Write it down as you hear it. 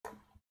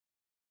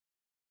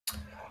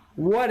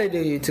What it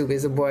do, YouTube?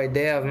 It's a boy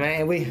Dev,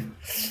 man.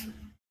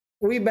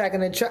 We back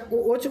in the trap.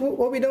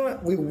 What we doing?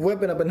 We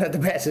whipping up another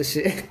batch of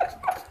shit.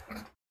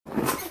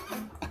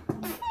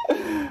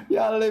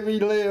 Y'all let me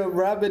live,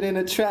 bro. I've been in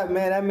the trap,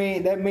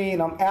 man. That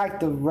mean I'm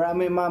active, bro.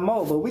 I'm in my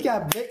mode. But we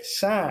got Big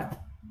Shine.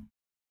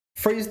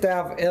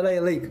 Freestyle for LA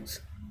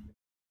Lakers.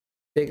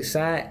 Big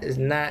Shine is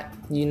not,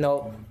 you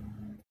know,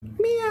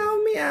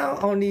 meow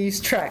on these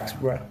tracks,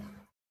 bro.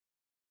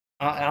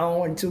 I don't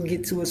want to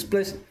get too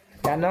explicit.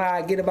 Y'all know how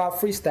I get about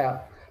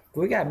freestyle.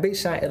 But we got Big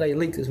Shine LA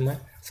Lakers, man.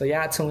 So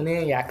y'all tune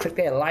in, y'all click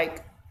that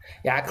like,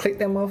 y'all click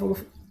that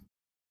motherfucker.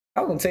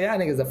 I was gonna tell y'all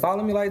niggas to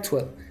follow me like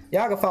Twitter.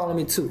 Y'all can follow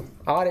me too.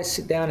 All that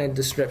shit down in the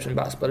description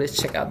box. But let's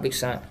check out Big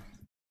Shine.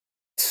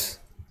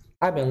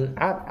 I've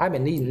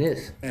been needing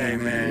this. Hey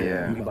man,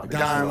 yeah.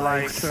 Dime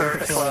like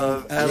surf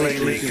club, LA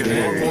Lakers.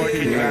 What more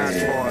can you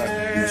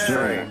ask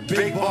for?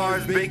 Big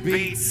bars, big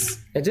beats.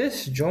 Is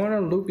this Joyner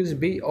Lucas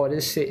beat or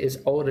this shit is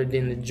older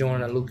than the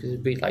Joyner Lucas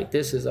beat? Like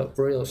this is a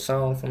real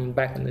song from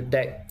back in the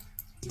day.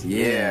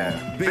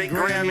 Yeah. Big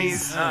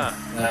Grammys.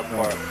 That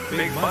part.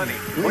 Big money.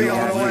 We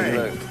all the way.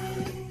 Look.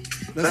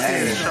 Let's see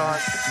it, Sean.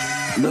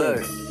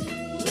 Look,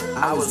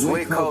 I was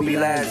with Kobe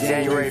last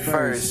January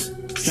 1st.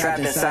 Trapped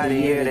inside a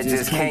year that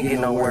just can't get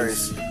no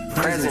worse.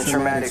 Present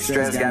traumatic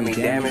stress got me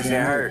damaged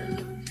and hurt.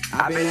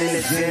 I've been in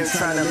the gym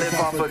trying to live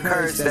off a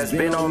curse that's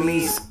been on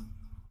me.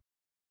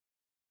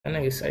 That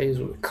nigga say he's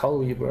with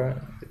Kobe, bro.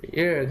 A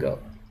year ago.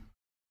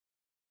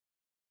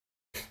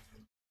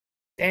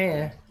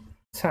 Damn.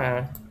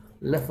 Time.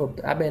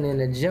 I've been in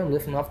the gym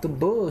lifting off the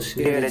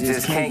bullshit. Yeah, that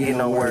just can't get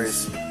no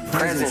worse.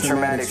 Present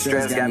traumatic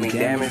stress got me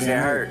damaged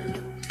and hurt.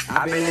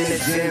 I've been in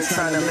the gym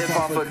trying to live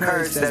off a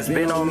curse that's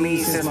been on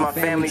me since my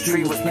family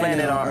tree was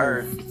planted on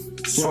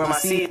earth. Swear my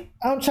seed.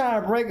 I'm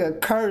trying to break a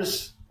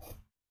curse.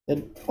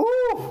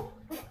 Ooh.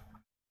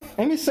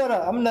 Let me shut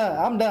up. I'm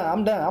done.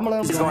 I'm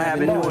gonna have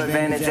a new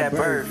advantage at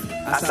birth.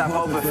 I stopped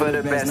hoping for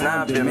the best.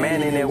 Now I'm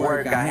demanding it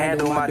work. I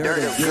handle my dirt.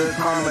 If good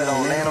karma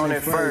don't land on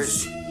it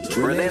first.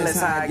 Relentless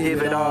how I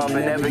give it all, but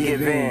never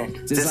give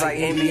in. Just like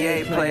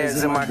NBA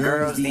players in my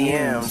girls'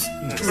 DMs.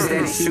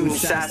 Steady shooting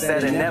shots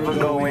that'll never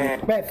go in.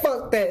 Man,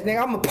 fuck that,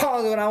 nigga. I'ma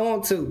pause it when I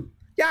want to.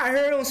 Y'all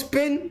heard him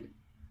spitting?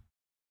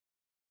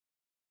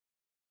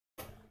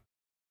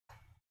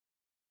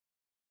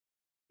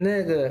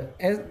 Nigga,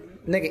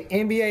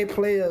 NBA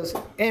players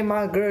in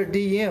my girl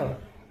DM.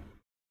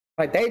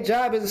 Like, they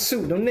job is to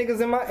shoot. Them niggas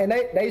in my, and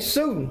they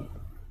shooting.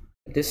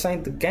 This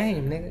ain't the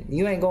game, nigga.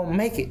 You ain't gonna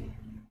make it.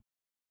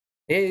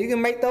 Yeah, you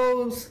can make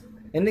those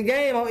in the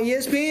game on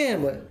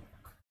ESPN, but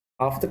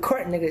off the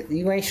court, nigga,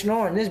 you ain't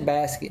snoring this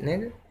basket,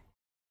 nigga.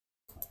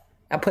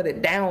 I put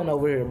it down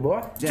over here,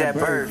 boy. At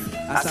birth,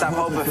 I stopped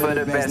hoping for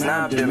the best.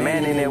 Now I'm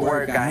demanding it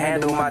work. I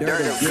handle my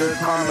dirt. If good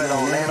karma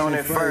don't land on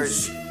it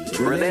first.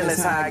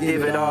 Relentless how I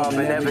give it all,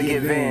 but never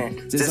give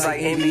in. Just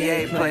like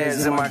NBA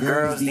players in my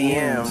girls'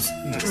 DMs.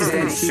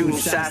 Steady shooting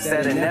shots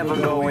that'll never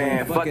go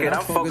in. Fuck it,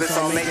 I'm focused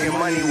on making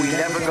money we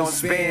never gonna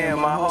spend.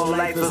 My whole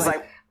life was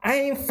like. I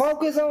ain't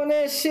focused on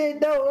that shit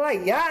though.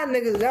 Like y'all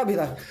niggas, y'all be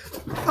like,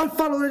 I'm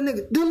following that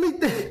nigga.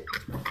 Delete that.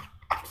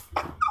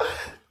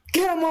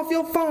 Get him off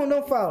your phone.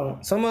 Don't follow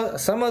him. Some of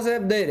us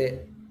have did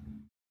it.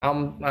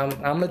 I'm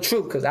the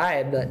truth because I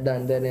have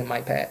done that in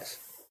my past.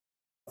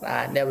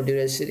 I never do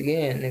that shit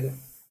again, nigga.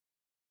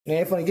 You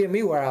ain't finna get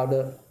me riled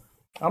up.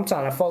 I'm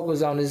trying to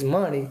focus on this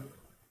money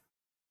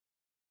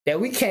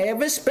that we can't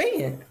even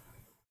spend.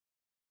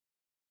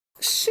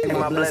 Shit.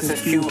 My blessings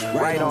few,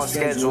 right on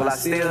schedule. I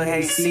still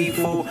hate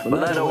seafood, but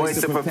love the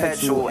oyster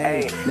perpetual.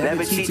 Hey,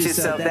 never cheat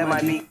yourself, that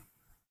might be.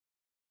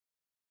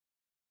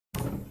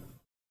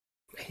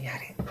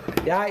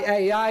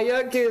 Y'all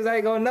young kids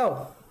ain't gonna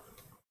know.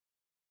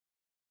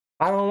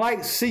 I don't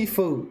like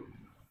seafood,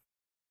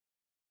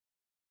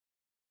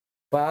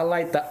 but I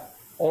like the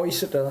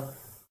oyster.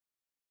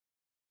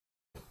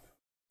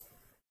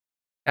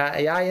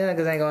 Y'all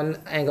youngers ain't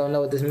gonna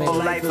know what this means.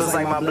 Whole life feels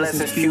like my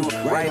blessings few,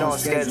 right on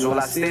schedule.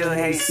 I still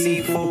hate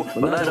seafood,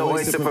 but love the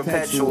oyster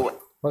perpetual.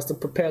 What's the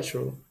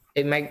perpetual?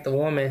 It make the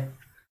woman,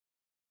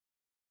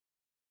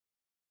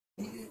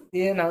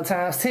 you know,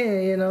 times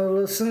 10. You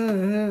know,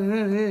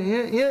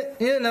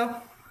 you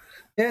know,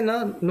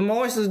 the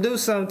moistures do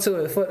something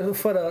to it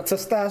for the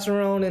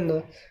testosterone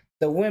and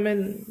the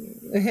women.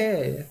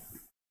 Yeah,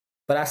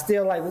 but I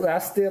still like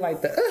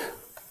the.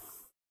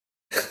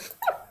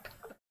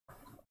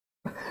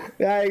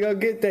 Y'all ain't gonna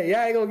get that.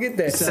 Y'all ain't gonna get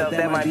that. So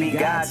that might be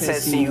God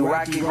testing you.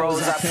 Rocky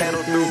roads I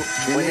pedal through.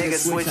 When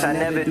niggas switch, I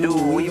never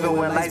do. Even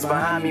when lights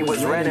behind me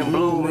was red and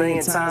blue.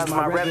 Million times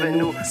my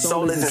revenue.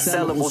 Soul is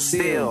unsellable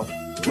still.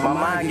 My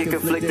mind get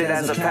conflicted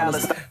as a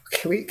palace.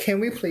 Can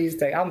we please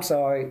take? I'm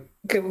sorry.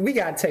 We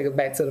gotta take it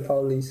back to the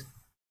police.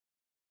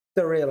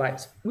 The red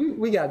lights.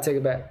 We gotta take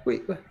it back.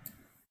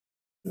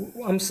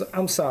 I'm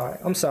sorry.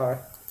 I'm sorry.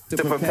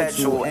 The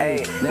perpetual,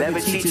 ayy. Never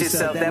cheat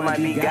yourself, that might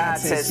be God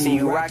testing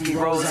you. Rocky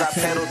roads I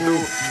pedal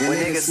through. When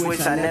niggas switch,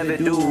 I never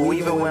do.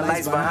 Even when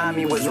lights behind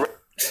me was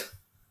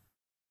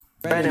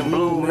red and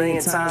blue.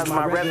 Million times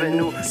my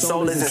revenue.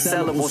 Soul is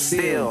unsellable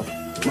still.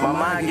 My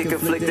mind get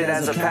conflicted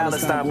as a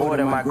Palestine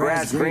border. My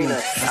grass greener,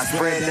 I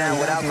spread down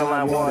with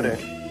alkaline water.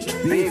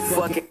 Big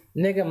fucking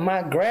nigga,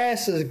 my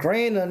grass is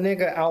greener,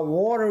 nigga. I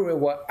water it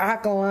with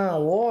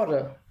alkaline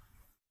water.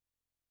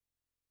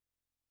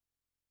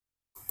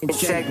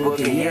 Checkbook,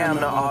 and yeah, I'm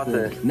the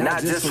author.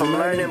 Not just from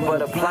learning,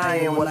 but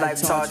applying what life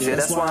taught you.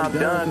 That's why I'm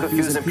done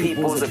confusing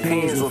people's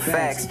opinions with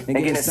facts and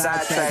getting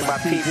sidetracked by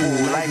people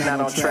who life not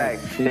on track.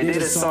 They did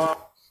a song.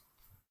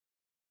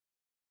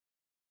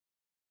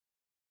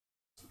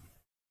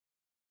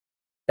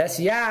 That's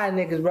y'all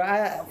niggas,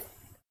 bro.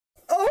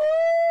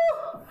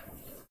 Oh!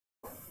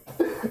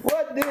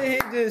 What did he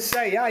just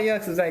say? Y'all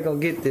youngsters ain't gonna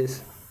get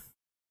this.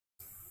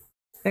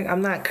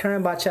 I'm not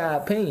caring about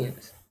y'all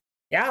opinions.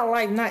 Y'all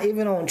life not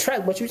even on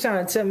track, but you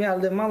trying to tell me I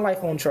live my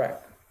life on track.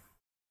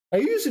 I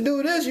used to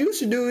do this, you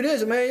used to do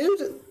this, man.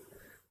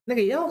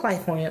 Nigga, your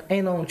life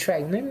ain't on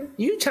track, nigga.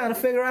 You trying to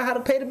figure out how to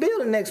pay the bill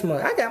the next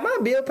month. I got my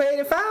bill paid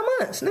in 5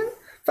 months, nigga.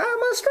 5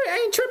 months straight.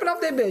 I ain't tripping off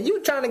that bill. You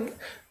trying to,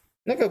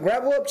 nigga,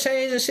 grab up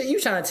change and shit.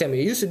 You trying to tell me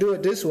you used to do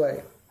it this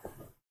way.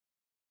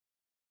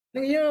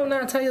 Nigga, you don't know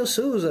how to tie your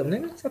shoes up,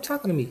 nigga. Stop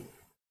talking to me.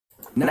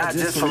 Not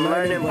just from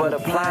learning, but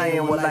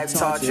applying what life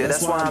taught you.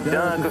 That's why I'm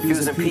done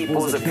confusing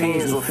people's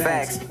opinions with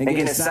facts and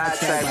getting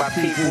sidetracked by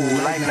people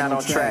who life not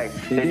on track.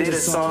 They did a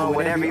song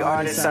with every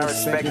artist I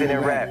respected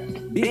in rap.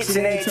 Bitch,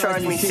 and they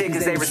charged me shit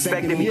cause they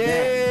respected me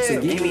back. So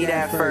give me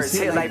that first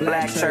hit like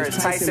Black Church,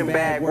 Tyson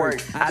bag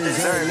work. I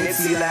deserve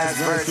Nipsey last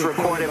verse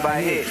recorded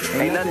by hit.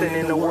 Ain't nothing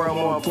in the world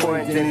more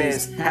important than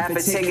this. Half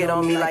a ticket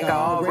on me like I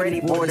already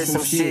boarded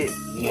some shit.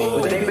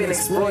 But they been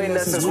exploiting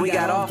us since we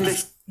got off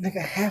this.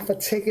 Nigga, half a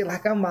ticket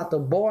like I'm about to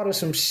board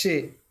some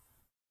shit.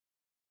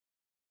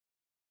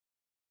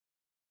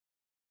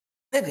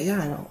 Nigga, y'all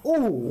know.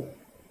 Ooh.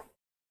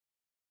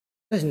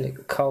 This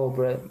nigga cold,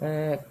 bro,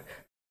 man.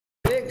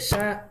 Big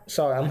Sean,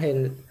 sorry, I'm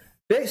hitting it.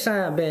 Big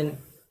Sean been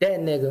that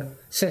nigga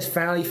since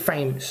Finally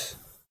Famous.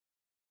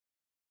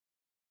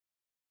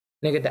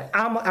 Nigga,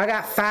 I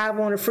got 5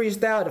 on the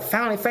freestyle. The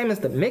Finally Famous,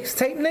 the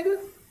mixtape, nigga.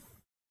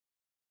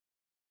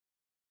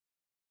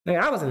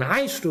 Nigga, I was in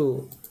high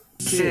school.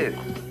 Shit.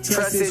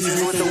 Trust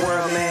issues with the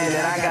world, man,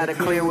 that I gotta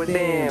clear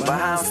within. But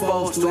how I'm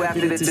supposed to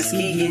after the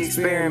Tuskegee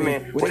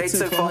experiment, where they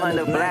took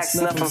 400 blacks,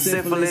 snuff from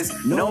syphilis,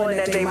 knowing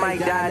that they might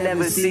die,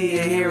 never see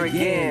it here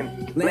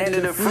again. Land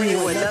of the free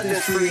where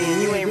nothing's free,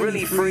 and you ain't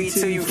really free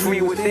till you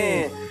free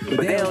within.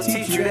 But they don't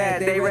teach you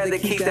that, they rather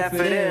keep that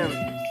for them.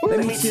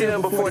 Let me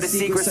chill before the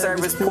Secret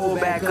Service pull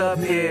back up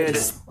here.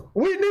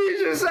 We need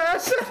you,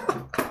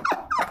 Sasha.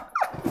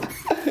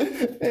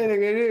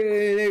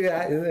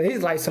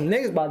 He's like, some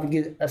niggas about to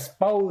get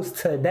exposed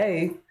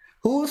today.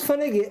 Who's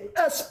finna get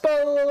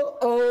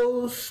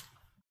exposed?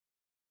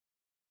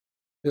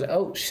 He's like,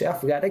 oh shit, I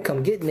forgot they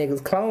come get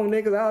niggas, clone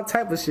niggas, all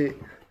type of shit.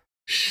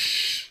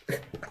 Shh.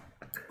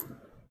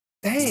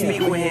 Damn.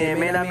 Speak with him,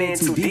 man, I'm in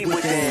too deep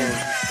with them.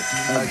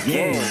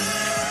 Again.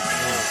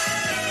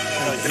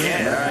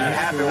 Again, it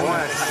happened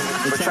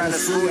once. But trying to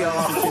school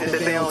y'all shit that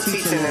they don't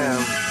teaching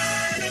them.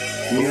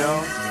 You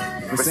know?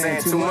 For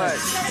saying too much.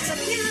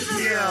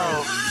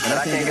 Yo. But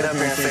I can't get up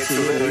here and say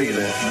too little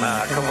either.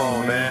 Nah, come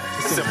on, man.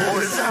 It's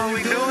important. That's how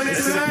we doing it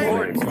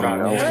tonight. It's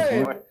important.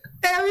 Hey,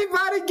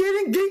 everybody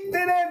getting geeked in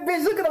that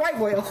bitch. Look at the white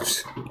boy.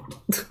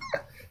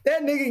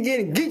 That nigga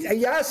getting geeked.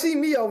 Y'all see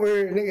me over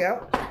here, nigga.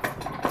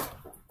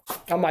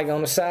 I'm like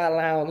on the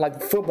sideline like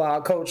the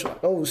football coach.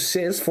 Oh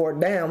shit, it's 4th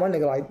down. My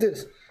nigga like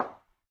this.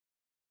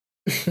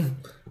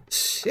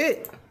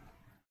 Shit.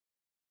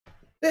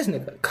 This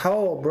nigga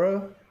cold,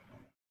 bro.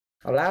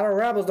 A lot of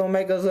rappers don't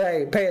make us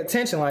pay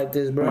attention like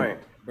this, bro. Right,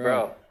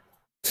 bro.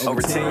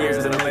 Over 10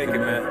 years in the making,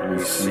 man.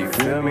 You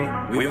feel me?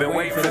 We've been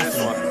waiting for this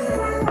one.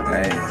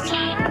 Hey.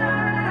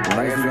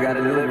 I guess we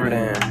gotta deliver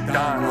then.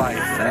 Gone life.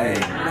 Hey.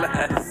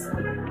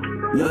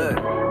 Look,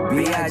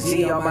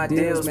 B.I.G. all my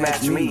deals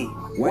match me.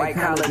 White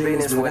collar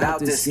business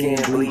without the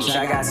skin bleach.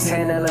 I got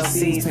 10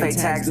 LLCs, pay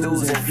tax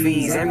dues and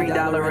fees. Every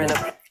dollar in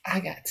a... I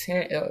got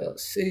 10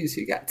 LLCs.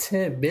 He got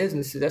 10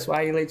 businesses. That's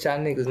why he let y'all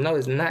niggas know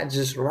it's not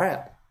just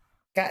rap.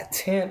 Got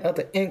 10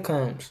 other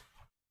incomes.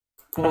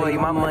 Boy,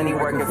 my money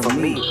working for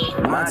me.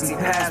 Monty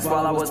passed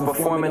while I was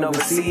performing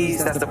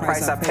overseas. That's the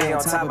price I pay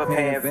on top of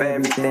paying for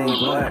everything.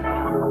 But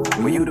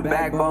when you the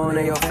backbone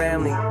of your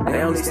family,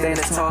 they only stand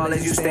as tall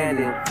as you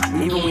standing.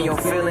 Even when your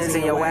feelings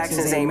and your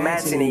actions ain't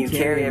matching and you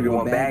carry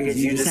everyone baggage,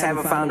 you just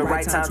haven't found the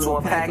right time to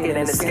unpack it.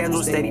 And the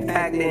schedule steady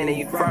packed in and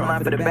you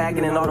frontline for the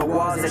backing and all the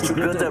walls that you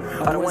built up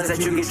are the ones that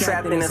you get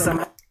trapped in and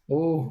somehow.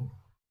 Ooh.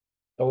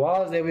 The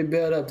walls that we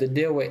build up to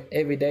deal with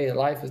everyday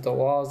life is the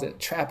walls that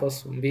trap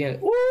us from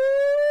being.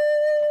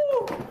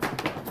 Ooh!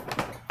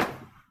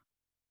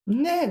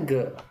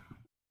 Nigga.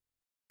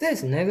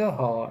 This nigga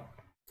hard.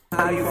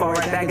 How you fall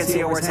right back into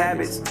your worst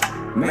habits?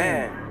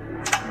 Man,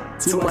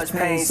 too much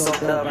pain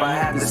soaked up, I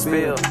have to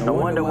spill. No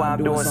wonder why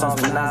I'm doing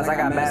songs with Nas, I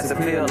got mass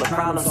appeal. A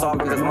problem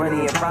solver because money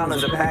and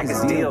problems are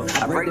package deal.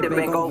 I break the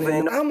bank over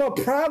and I'm a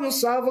problem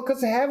solver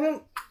because I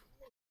haven't.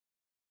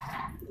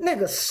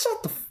 Nigga,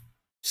 shut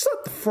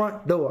the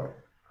front door.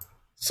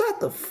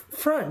 Shut the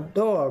front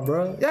door,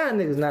 bro. Y'all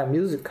niggas not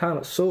music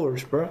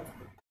connoisseurs, bro.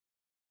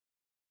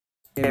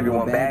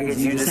 Everyone baggage,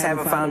 you just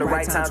haven't found the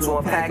right time to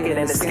unpack it,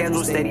 and the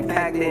schedule steady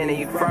packed in, and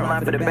you front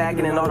line for the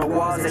backing, and all the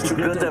walls that you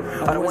built up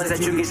are the ones that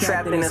you get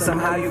trapped in, and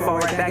somehow you fall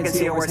right back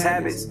into your worst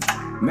habits.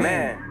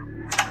 Man,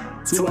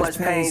 too much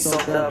pain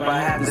soaked up, I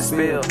have to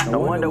spill. No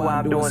wonder why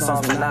I'm doing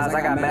songs for Nas.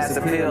 I got mass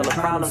appeal, a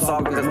problem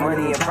solver, because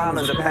money and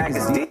problems are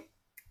packaged deep.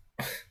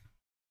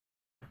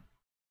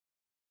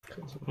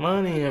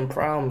 Money and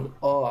problems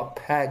are a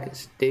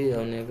package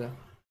deal, nigga.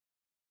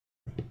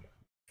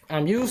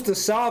 I'm used to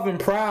solving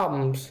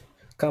problems.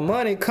 Cause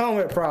money come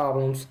with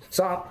problems.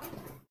 So I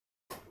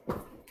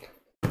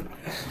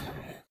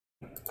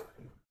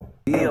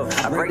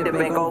break the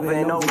bank over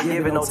and over,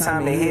 giving no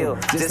time to heal.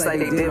 Just like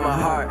they did my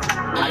heart.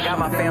 I got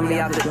my family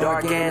out the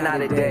dark and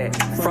out of debt.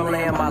 From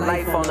laying my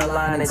life on the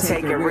line and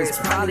taking risks.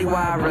 Probably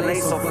why I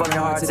relate so fucking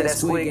hard to that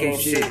Squid Game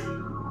shit.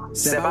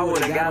 Seb, I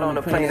would've got on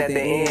the plane at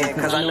the end,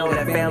 cause I know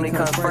that family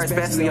comes first,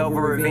 especially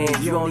over revenge.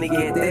 You only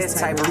get this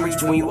type of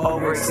reach when you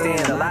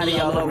overextend. A lot of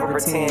y'all over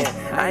pretend.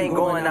 I ain't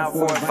going out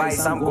for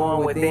advice, I'm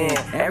going within.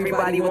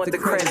 Everybody want the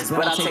credits,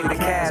 but I take the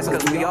cash,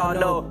 cause we all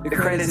know the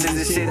credits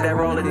is the shit that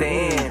roll at the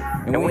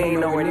end. And we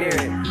ain't nowhere near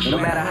it. No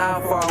matter how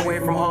far away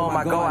from home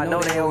I go, I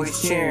know they always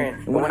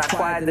cheering. And when I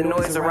quiet the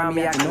noise around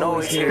me, I can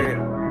always hear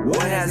it.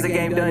 What has the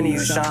game done to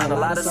you, Sean? A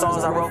lot of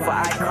songs I wrote for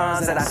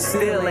icons that I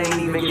still ain't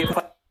even get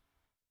put.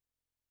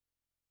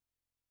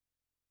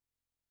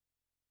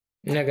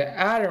 nigga,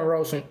 I done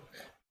wrote some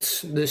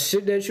the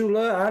shit that you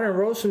love. I done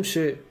wrote some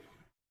shit.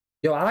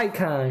 Yo,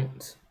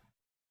 icons.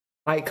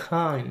 I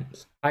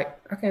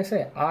can't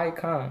say it.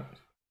 Icons.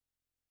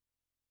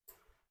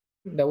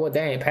 That what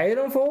they ain't paid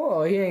him for,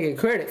 or he ain't get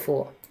credit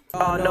for?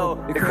 Oh no,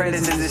 the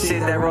credits is the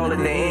shit that roll at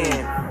the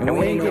end. And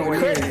we ain't get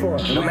credit for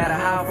it. No matter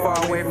how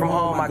far away from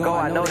home I go,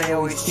 I know they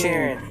always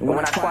cheering. And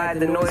when I quiet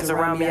the noise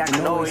around me, I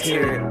can always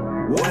hear it.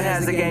 What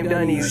has the game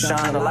done to you,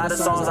 Sean? A lot of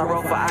songs I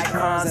wrote for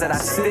icons that I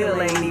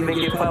still ain't even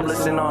get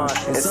publishing on.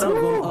 And some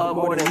of them up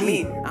more than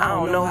me. I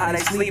don't know how they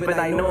sleep and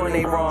I knowing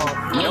they wrong.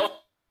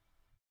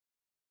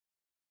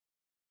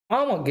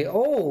 I'm gonna get,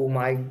 oh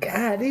my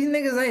god, these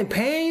niggas ain't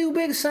paying you,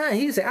 Big Sean.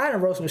 He said, I done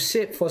wrote some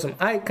shit for some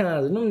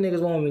icons, and them niggas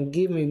won't even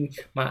give me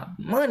my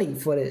money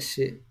for that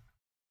shit.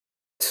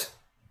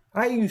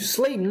 How you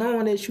sleep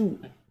knowing that you...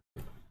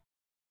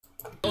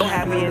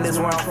 Happy in this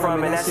where I'm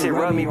from, and that shit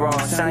rub me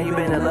wrong. Sean, you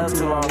been in love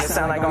too long, it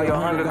sound like all your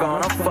hunger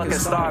gone. I'm fucking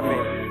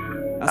starving.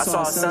 I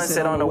saw a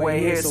sunset on the way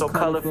here, so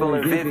colorful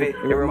and vivid.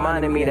 It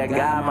reminded me that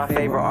God, my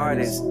favorite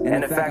artist.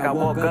 And the fact I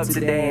woke up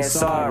today and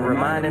saw it,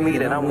 reminded me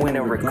that I'm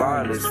winning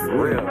regardless,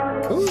 for real.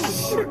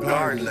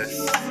 Regardless.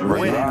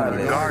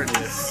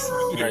 Regardless.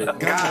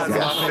 God's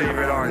my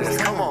favorite artist.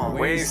 Come on.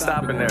 We ain't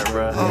stopping there,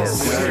 bro.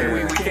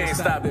 Oh, we can't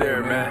stop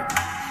there, man.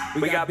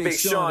 We got Big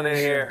Sean in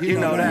here. You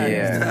know that.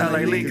 Yeah. The LA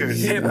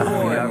Leakers. Hip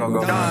boy. Y'all gonna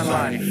go Don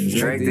Life.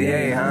 Drake the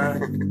A, huh?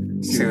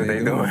 See what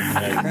they doing.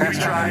 You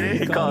tried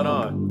it. He caught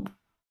on.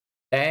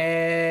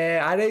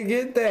 And I didn't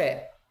get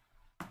that.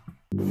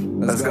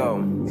 Let's go.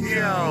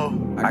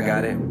 Yo. I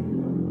got it.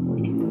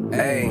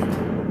 Hey,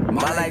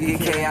 my life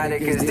get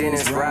chaotic as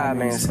Dennis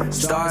Robbins.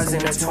 Stars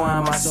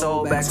intertwine my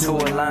soul back to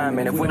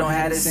alignment. If we don't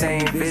have the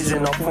same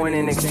vision, no point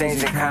in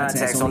exchanging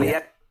contacts. Only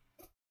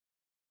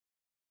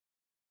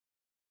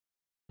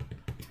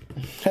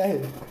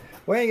Hey,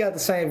 we ain't got the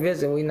same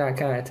vision, we not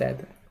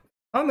contacting.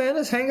 Oh man,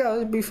 let's hang out,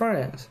 let's be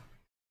friends.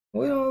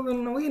 We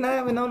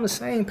not even on the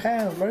same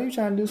path, bro. You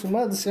trying to do some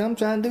other shit, I'm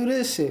trying to do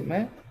this shit,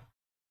 man.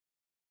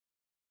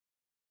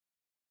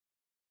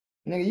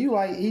 Nigga, you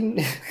like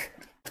eating...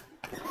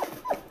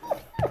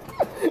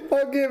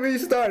 Don't get me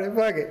started,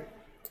 fuck it.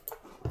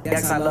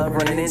 X I love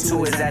running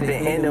into is at the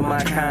end of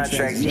my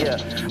contract, yeah,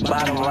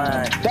 bottom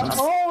line. The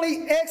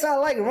only X I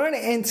like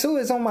running into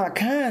is on my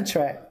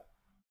contract.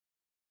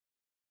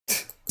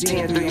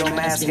 Seeing through your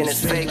mask and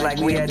it's fake like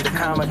we at the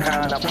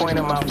Comic-Con. I point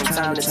them out from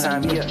time to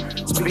time, yeah.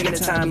 Speaking of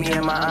time, me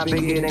and my aunt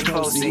been getting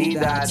closer.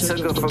 Either I took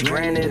her for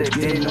granted or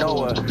didn't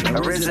know her.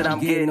 Or is it I'm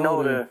getting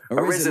older?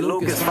 Or is it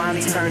Lucas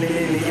finally turning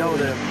into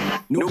Yoda?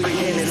 New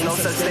beginnings, no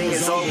such thing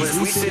as overs.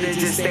 We should've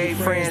just stayed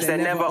friends that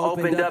never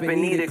opened up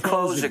and needed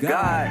closure.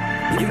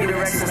 God, give me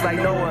directions like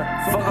Noah.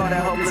 Fuck all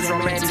that hopeless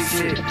romantic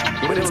shit.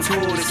 But it was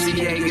cool to see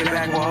Ye get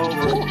back with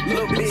over.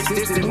 Little bitch,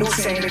 this the new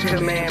chain of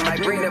command.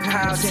 Might bring the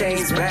power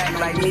chains back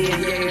like me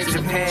and Ye in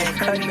Japan.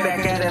 Cutting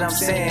back at it, I'm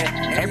saying.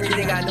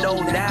 Everything I know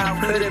now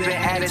could have been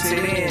added to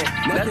then.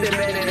 Nothing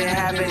better than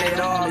having it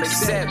all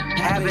except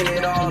having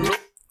it all.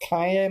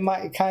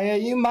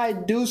 Kanye, you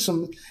might do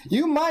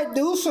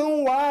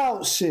some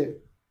wild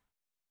shit.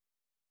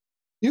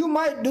 You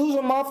might do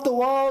some off the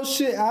wall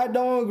shit I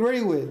don't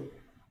agree with.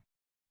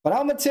 But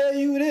I'm gonna tell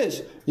you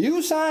this: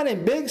 you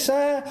signing Big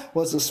Sean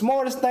was the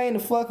smartest thing to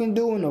fucking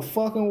do in the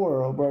fucking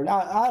world, bro.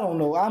 I don't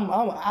know.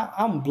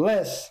 I'm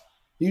blessed.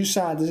 You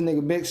signed this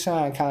nigga Big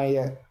Sean,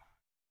 Kanye.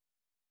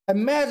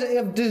 Imagine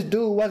if this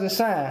dude wasn't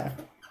signed.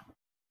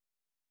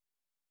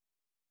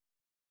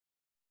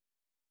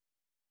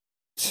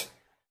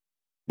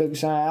 Big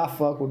Sean, I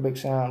fuck with Big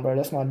Sean, bro.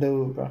 That's my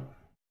dude, bro.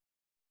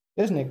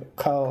 This nigga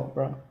cold,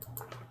 bro.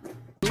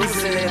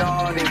 Losing it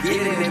all, then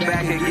getting it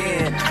back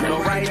again.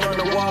 No writing on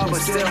the wall, but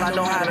still I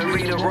know how to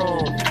read a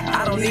room.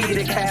 I don't need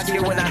a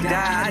casket when I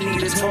die, I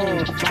need a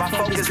tomb. My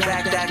focus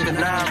back active,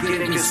 now I'm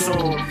getting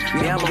consumed.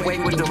 Yeah, I'm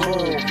awake with the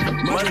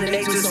moon. Mother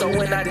Nature, so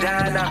when I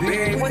die and I'm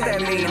buried, what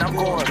that mean? I'm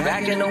going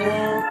back in the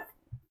womb?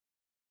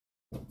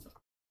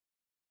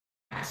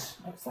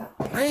 Stop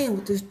playing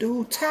with this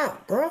dude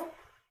top, bro.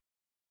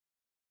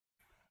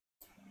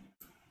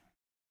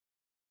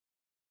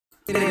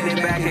 Getting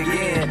it back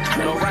again.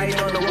 No writing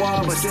on the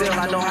wall, but still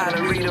I know how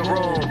to read a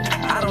room.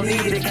 I don't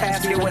need a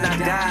casket when I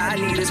die, I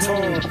need a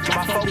tomb.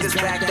 My focus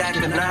back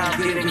active, now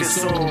I'm getting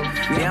consumed.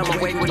 Yeah, I'm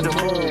awake with the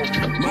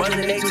moon.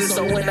 Mother Nature,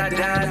 so when I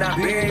die and I'm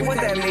buried, what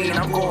that mean?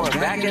 I'm going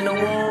back in the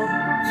womb?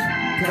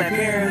 Planned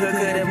Parenthood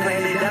couldn't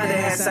plan it down. They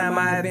had signed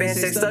my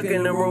advance. They stuck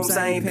in the rooms,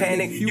 I ain't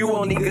panic. You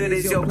only good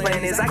as your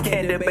plan is. I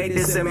can't debate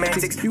the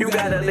semantics. You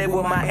gotta live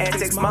with my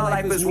antics. My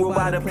life is ruled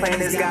by the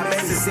planets. Got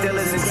messages still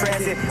is in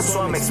transit,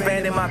 so I'm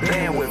expanding my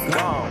bandwidth.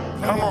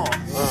 Gone. Come on.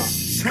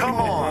 Come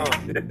on.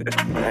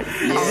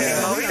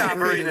 Yeah. We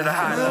operating at a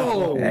high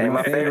level. Hey,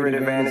 my favorite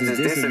advantage is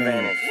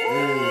disadvantage.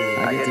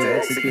 I get to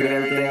execute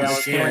everything I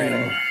was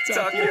planning.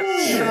 Talk your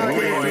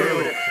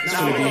shit. It's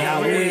gonna be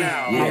Halloween.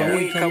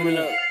 Halloween coming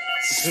up.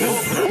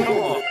 Come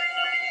on.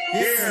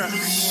 Yeah.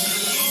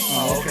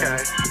 Oh, okay.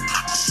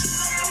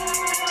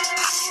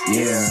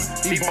 Yeah.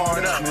 He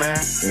barred up, man.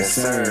 Yes,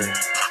 sir.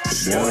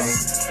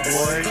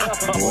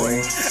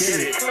 Boy. Get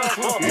it.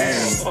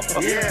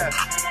 Yeah.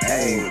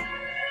 Hey.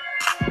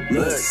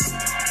 Look.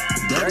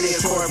 Dirty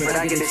and corporate,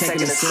 I get to check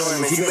in the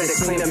assortment. You better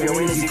clean up your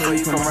energy before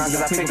you come around,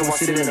 cause I pick up one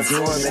shit and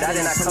absorb it. I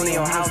did not come to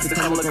your house to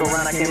come look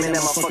around, I came in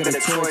that motherfucker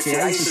to torch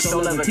it. I used to show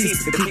love and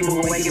peace to people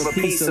who ain't give a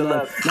piece of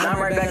love. Now I'm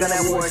right back on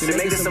that war shit.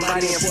 Making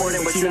somebody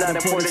important, but you're not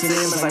important to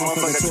them. It's like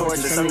motherfucker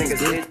torture. Some niggas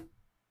did.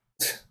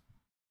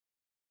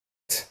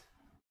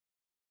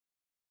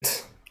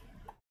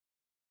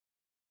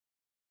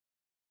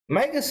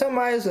 Making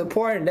somebody else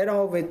important, they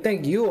don't even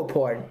think you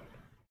important.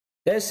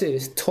 That shit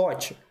is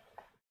torture.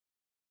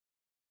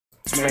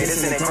 Man,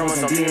 this in their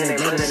chromosome, DNA,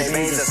 blood in their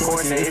veins, of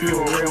course. And if you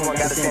a real one,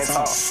 gotta stand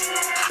tall.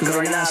 Cause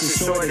right now it's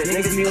short that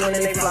niggas be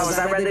wanting they flowers.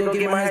 I'd rather go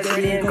get my head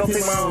dirty and go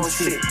pick my own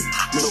shit.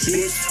 Little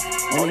bitch,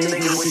 only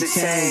nigga with the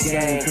chain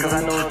gang. Cause I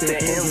know if the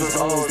ends was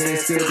old,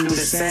 they'd still do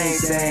the same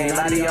thing. A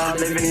lot of y'all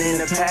living in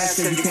the past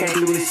cause you can't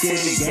do this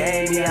shit in the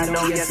game. Yeah, I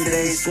know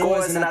yesterday's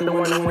scores and not the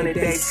one who win the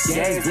day.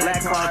 Games,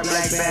 black card,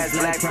 black badge,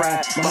 black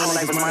pride. My whole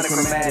life was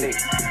monochromatic.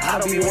 I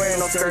don't be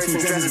wearing no skirts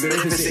and dresses, but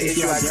if it's an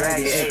issue, I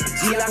drag it. Hey,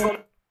 you not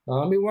gonna... I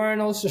don't be wearing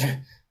those. I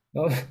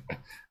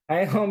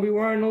ain't gonna be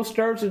wearing no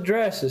skirts or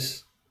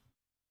dresses,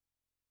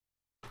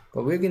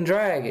 but we can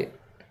drag it.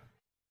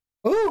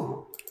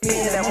 Ooh.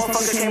 Yeah, that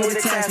motherfucker came with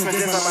attachments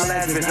just on my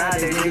last bit.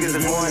 Nowadays niggas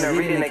are more into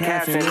reading the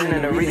caption than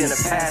into reading the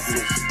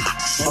passage.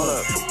 Hold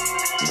up.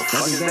 What the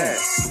fuck is that?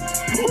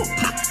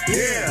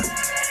 Yeah.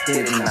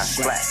 It is not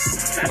flat.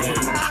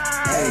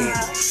 Hey,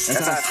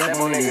 that's how I step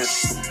on niggas.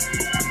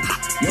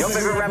 Your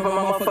favorite rapper,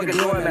 my motherfucking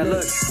doormat,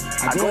 look.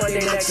 I go in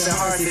their necks and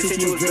hearts, this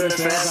shit you was good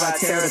and forever I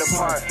tear it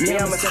apart. Me,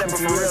 I'm a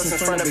stepper for real since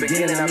from the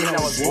beginning, I mean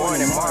I was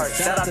born in March.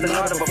 Shout out to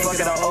Narda, but fuck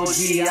it, an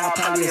OG, I'll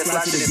probably a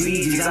slouch to the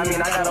BGs. I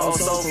mean I got an old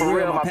soul for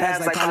real, my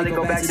past like probably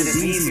go back to the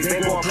Yeezys.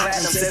 Been going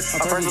platinum since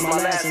my first was my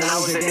last and I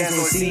was at dance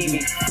with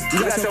Stevie.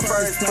 You got your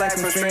first plaque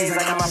from strings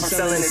like I'm out for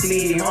selling the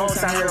CD.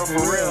 Hometown hero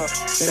for real,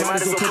 they might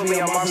as well put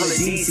me on Marvel of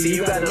DC.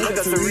 You gotta look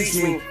up to reach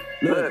me.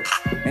 Look,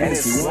 and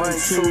it's 1,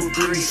 2,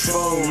 3,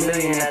 4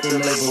 million at the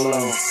label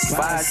low.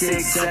 5,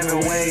 6, 7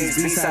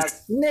 ways.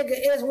 Besides, nigga,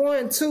 it's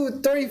 1,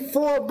 2, 3,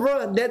 4,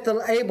 bro. That the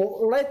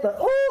label, that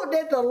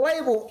the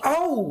label.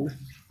 Oh,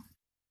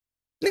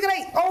 nigga,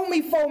 they owe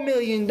me $4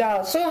 million.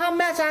 So how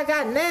much I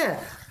got now?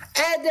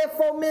 Add that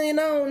 $4 million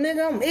on,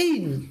 nigga. I'm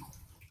eating.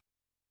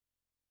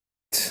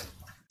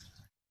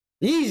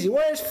 Easy.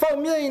 Where's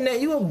 $4 million? That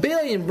you $1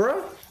 billion,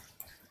 bro.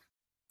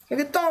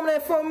 Nigga, throw me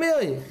that $4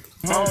 million.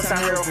 Hometown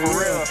hero for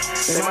real.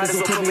 They might as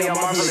well put me on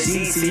Marvel of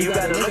DC. You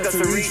gotta look up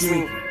to reach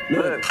me.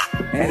 Look,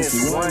 and it's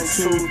 1,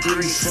 2,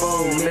 3,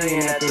 4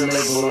 million at the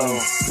label low.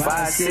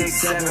 5, 6,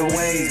 7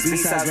 ways.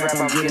 Besides rap,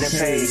 I'm getting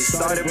paid.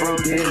 Started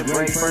broke, didn't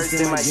break. First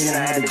in my gen,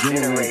 I had to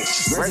generate.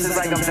 Versus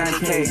like I'm Johnny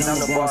Cage. I'm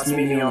the boss,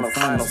 meet me on the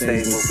final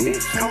stage, little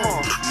bitch. Come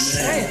on.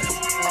 Damn.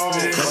 What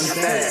is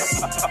that?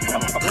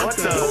 What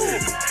the?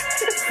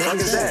 What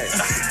is that?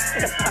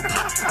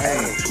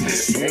 Hey,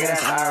 nigga,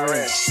 that's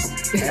IRS.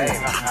 Hey,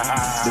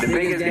 the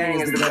biggest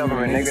gang is the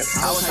government, nigga.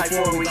 I was hyped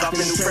for a week off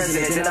the new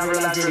president. Then I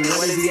realized really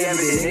what is the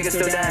evidence? Niggas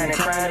still dying and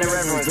crying in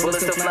reverence.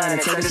 Bullets still flying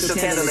and churches still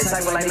candle. It's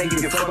type of like make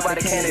you give a fuck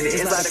about a candidate.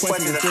 It's a lot of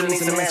questions I still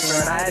need some answer.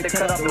 And I had to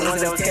cut off the ones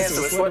that was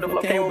cancerous. What the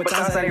fuck came with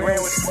batons that he ran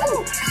with?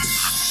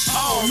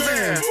 Oh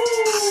man.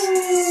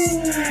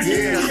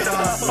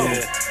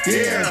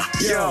 Yeah.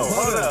 Yo,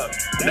 hold up.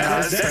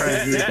 That's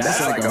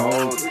like a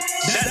whole.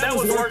 That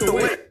was worth the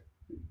wait.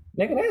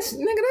 Nigga,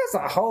 that's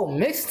a whole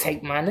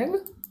mixtape, my nigga.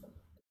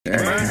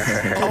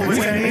 Oh, we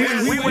went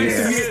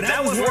to get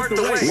that was worth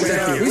the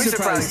wait. We should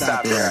probably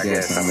stop there, I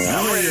guess. I mean,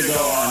 I'm ready to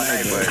go all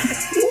night, but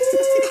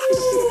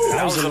I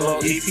That was a little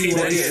EP.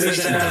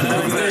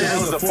 That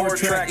was a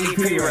 4-track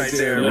EP right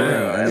there,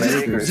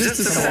 bro.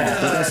 Just a song.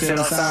 That shit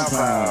on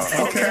SoundCloud.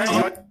 Okay.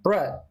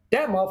 Bruh,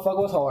 that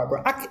motherfucker was hard,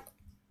 bro. I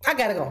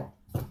gotta go.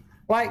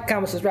 Like,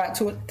 comment, subscribe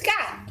to it.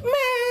 God,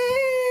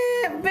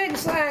 man, Big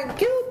Slime,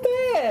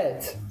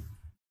 Cupid.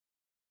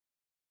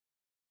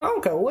 I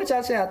don't care what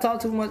y'all say. I talk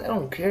too much. I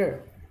don't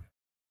care.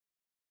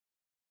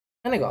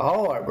 That nigga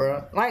hard,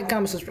 bro. Like,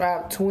 comment,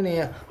 subscribe, tune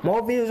in.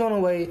 More videos on the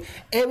way.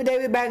 Every day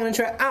we back in the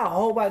track. I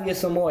hope I get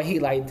some more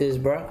heat like this,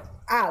 bro.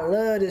 I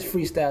love this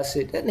freestyle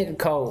shit. That nigga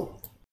cold.